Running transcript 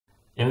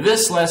In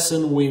this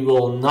lesson, we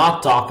will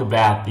not talk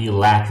about the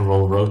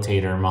lateral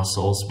rotator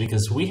muscles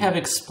because we have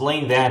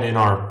explained that in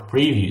our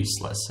previous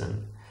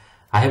lesson.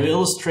 I have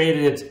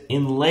illustrated it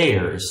in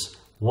layers,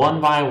 one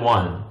by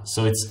one,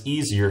 so it's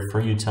easier for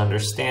you to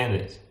understand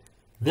it.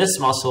 This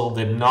muscle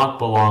did not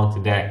belong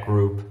to that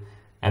group,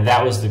 and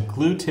that was the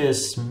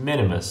gluteus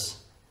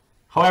minimus.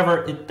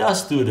 However, it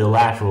does do the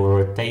lateral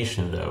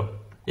rotation though.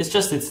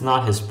 It's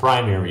not his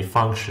primary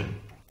function.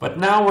 But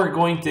now we're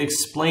going to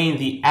explain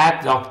the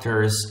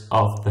adductors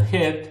of the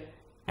hip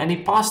and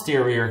the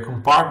posterior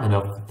compartment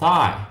of the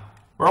thigh.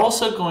 We're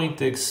also going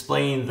to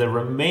explain the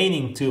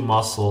remaining two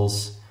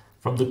muscles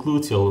from the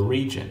gluteal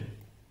region.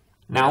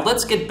 Now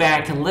let's get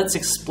back and let's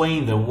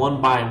explain them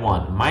one by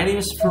one. My name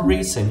is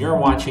Faris and you're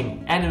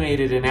watching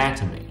Animated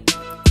Anatomy.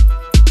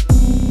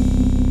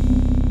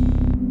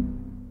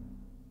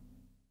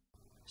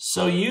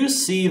 So you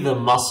see the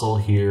muscle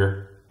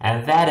here,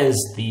 and that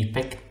is the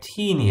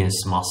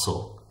pectineus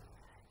muscle.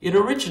 It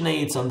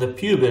originates on the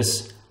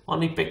pubis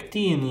on the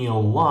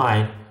pectineal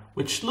line,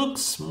 which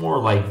looks more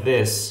like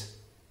this,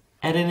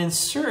 and it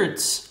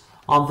inserts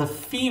on the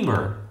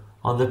femur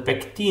on the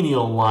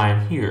pectineal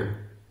line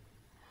here.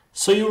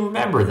 So you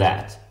remember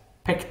that,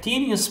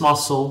 pectineus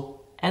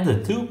muscle and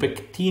the two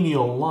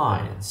pectineal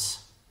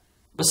lines.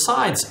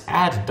 Besides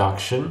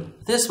adduction,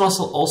 this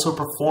muscle also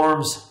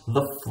performs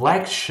the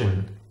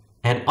flexion,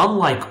 and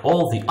unlike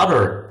all the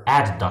other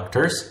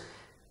adductors,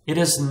 it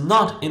is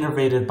not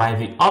innervated by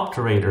the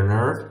obturator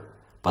nerve,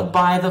 but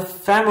by the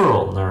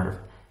femoral nerve.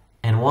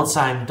 And once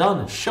I'm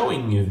done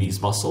showing you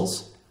these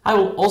muscles, I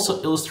will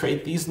also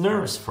illustrate these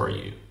nerves for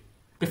you.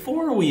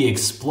 Before we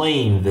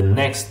explain the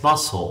next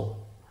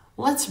muscle,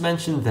 let's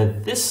mention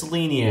that this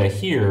linea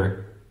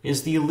here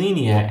is the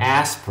linea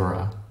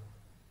aspera.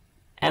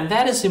 And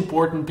that is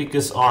important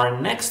because our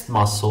next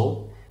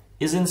muscle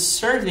is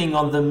inserting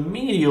on the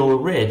medial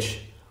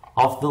ridge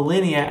of the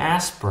linea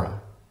aspera.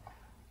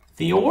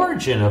 The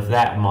origin of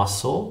that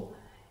muscle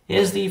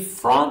is the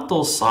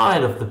frontal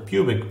side of the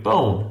pubic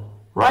bone,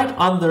 right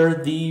under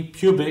the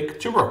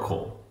pubic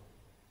tubercle.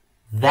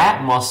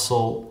 That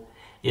muscle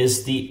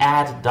is the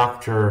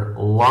adductor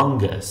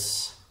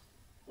longus.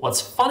 What's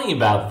funny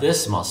about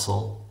this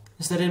muscle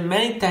is that in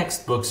many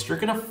textbooks you're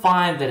going to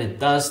find that it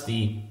does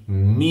the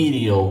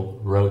medial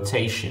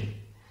rotation.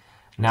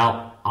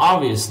 Now,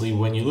 obviously,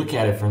 when you look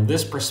at it from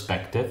this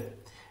perspective,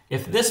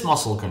 if this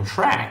muscle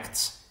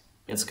contracts,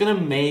 it's going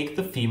to make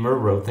the femur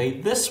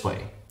rotate this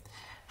way.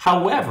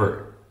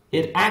 However,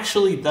 it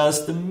actually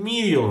does the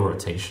medial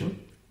rotation,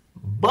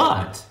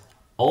 but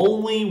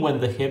only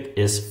when the hip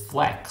is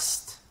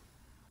flexed.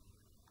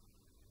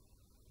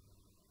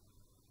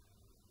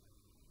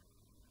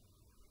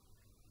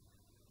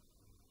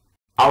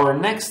 Our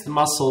next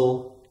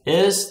muscle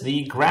is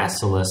the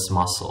gracilis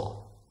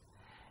muscle.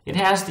 It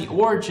has the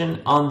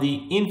origin on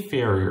the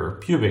inferior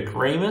pubic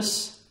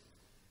ramus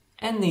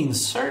and the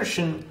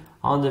insertion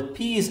on the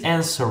pes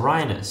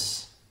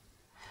anserinus.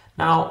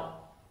 Now,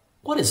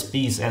 what is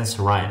pes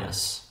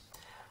anserinus?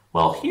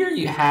 Well, here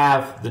you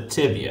have the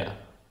tibia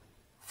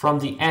from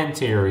the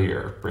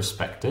anterior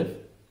perspective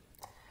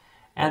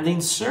and the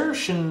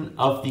insertion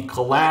of the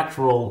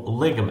collateral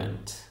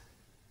ligament.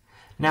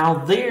 Now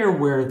there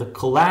where the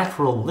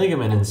collateral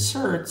ligament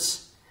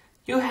inserts,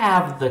 you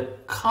have the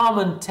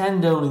common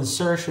tendon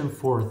insertion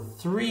for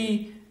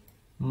three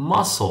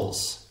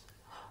muscles.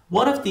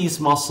 One of these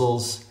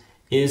muscles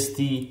is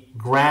the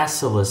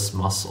gracilis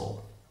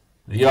muscle.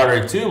 The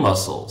other two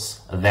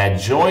muscles that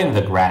join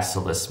the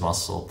gracilis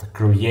muscle to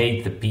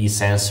create the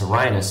pes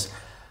anserinus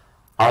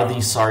are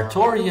the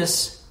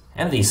Sartorius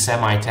and the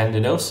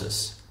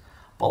Semitendinosus.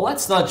 But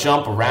let's not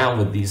jump around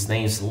with these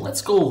names.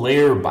 Let's go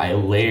layer by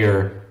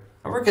layer,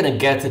 and we're going to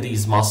get to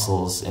these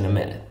muscles in a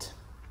minute.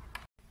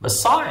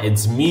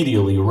 Besides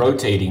medially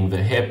rotating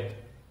the hip,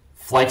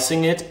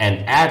 flexing it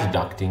and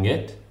adducting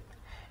it,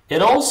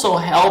 it also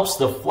helps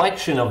the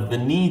flexion of the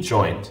knee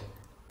joint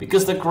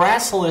because the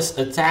gracilis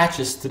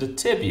attaches to the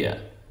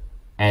tibia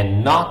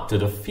and not to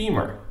the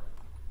femur.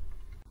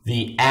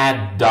 The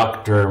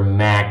Adductor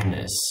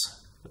Magnus,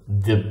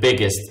 the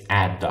biggest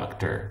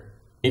adductor,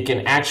 it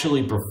can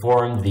actually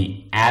perform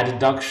the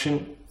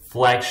adduction,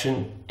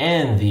 flexion,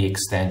 and the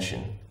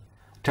extension.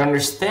 To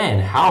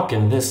understand how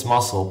can this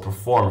muscle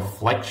perform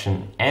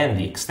flexion and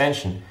the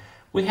extension,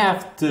 we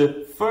have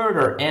to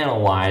further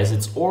analyze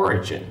its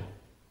origin.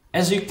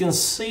 As you can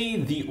see,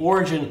 the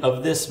origin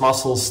of this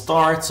muscle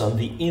starts on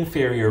the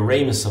inferior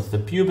ramus of the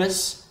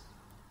pubis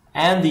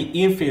and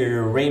the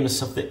inferior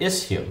ramus of the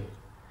ischium.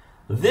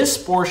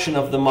 This portion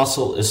of the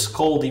muscle is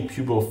called the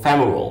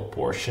pubofemoral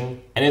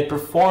portion, and it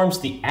performs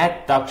the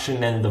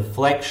adduction and the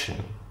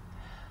flexion.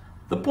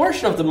 The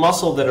portion of the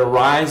muscle that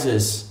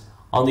arises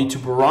on the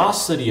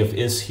tuberosity of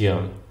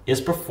ischium is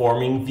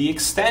performing the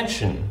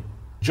extension.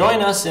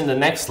 Join us in the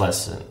next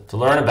lesson to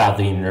learn about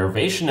the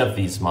innervation of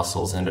these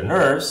muscles and the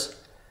nerves,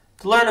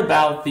 to learn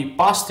about the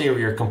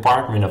posterior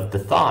compartment of the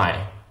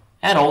thigh,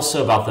 and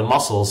also about the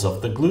muscles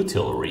of the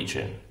gluteal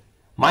region.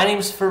 My name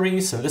is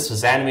Faris, and this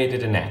was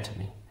Animated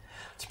Anatomy.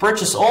 To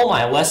purchase all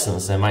my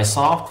lessons and my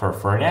software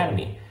for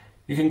anatomy,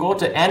 you can go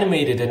to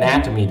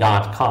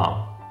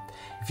animatedanatomy.com.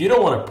 If you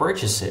don't want to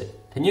purchase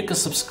it, then you can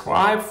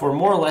subscribe for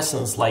more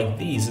lessons like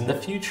these in the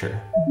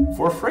future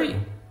for free.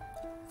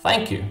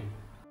 Thank you.